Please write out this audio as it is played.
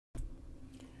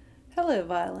Hello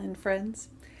violin friends.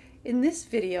 In this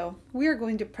video we are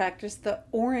going to practice the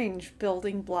orange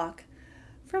building block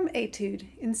from Etude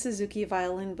in Suzuki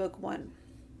Violin Book 1.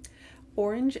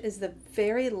 Orange is the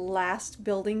very last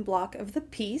building block of the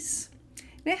piece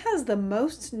and it has the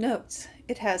most notes.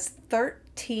 It has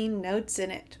 13 notes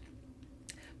in it.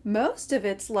 Most of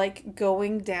it's like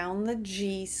going down the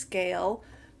G scale,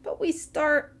 but we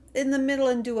start in the middle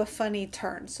and do a funny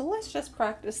turn. So let's just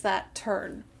practice that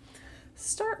turn.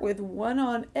 Start with 1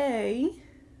 on A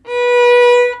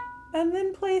and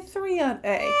then play 3 on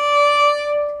A.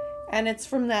 And it's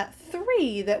from that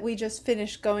 3 that we just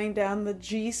finished going down the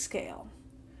G scale.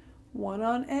 1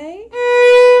 on A,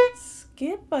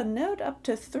 skip a note up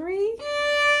to 3,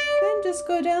 then just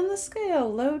go down the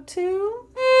scale. Low 2,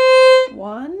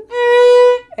 1,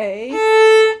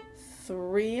 A,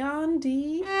 3 on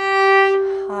D,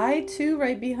 high 2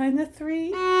 right behind the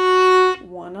 3,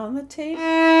 1 on the tape,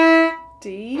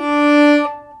 D,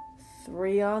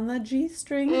 3 on the G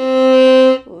string,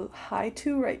 high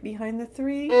 2 right behind the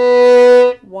 3,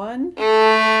 1,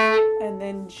 and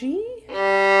then G. And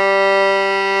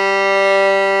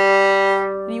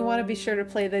you want to be sure to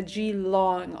play the G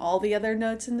long. All the other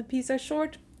notes in the piece are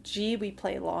short. G we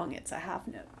play long, it's a half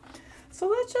note. So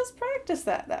let's just practice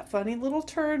that funny little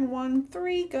turn. 1,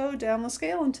 3, go down the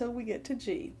scale until we get to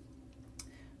G.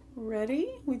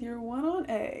 Ready? With your 1 on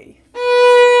A.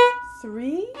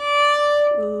 3,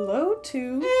 low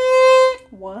 2,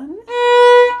 1,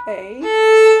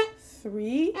 A,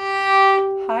 3,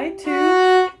 high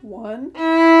 2, 1,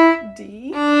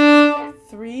 D,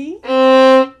 3,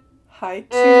 high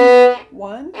 2,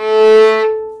 1,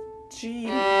 G.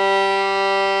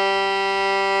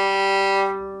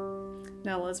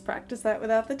 Now let's practice that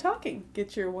without the talking.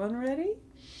 Get your 1 ready.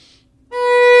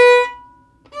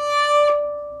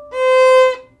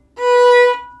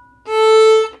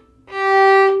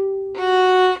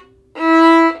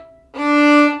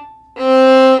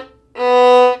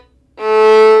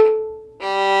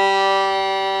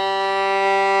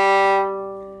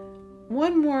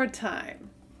 One more time.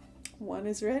 1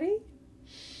 is ready.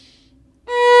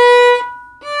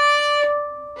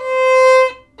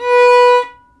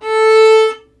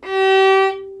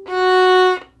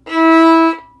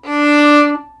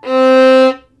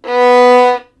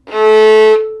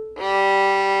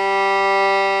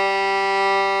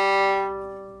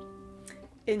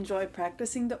 Enjoy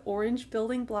practicing the orange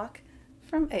building block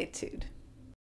from Etude.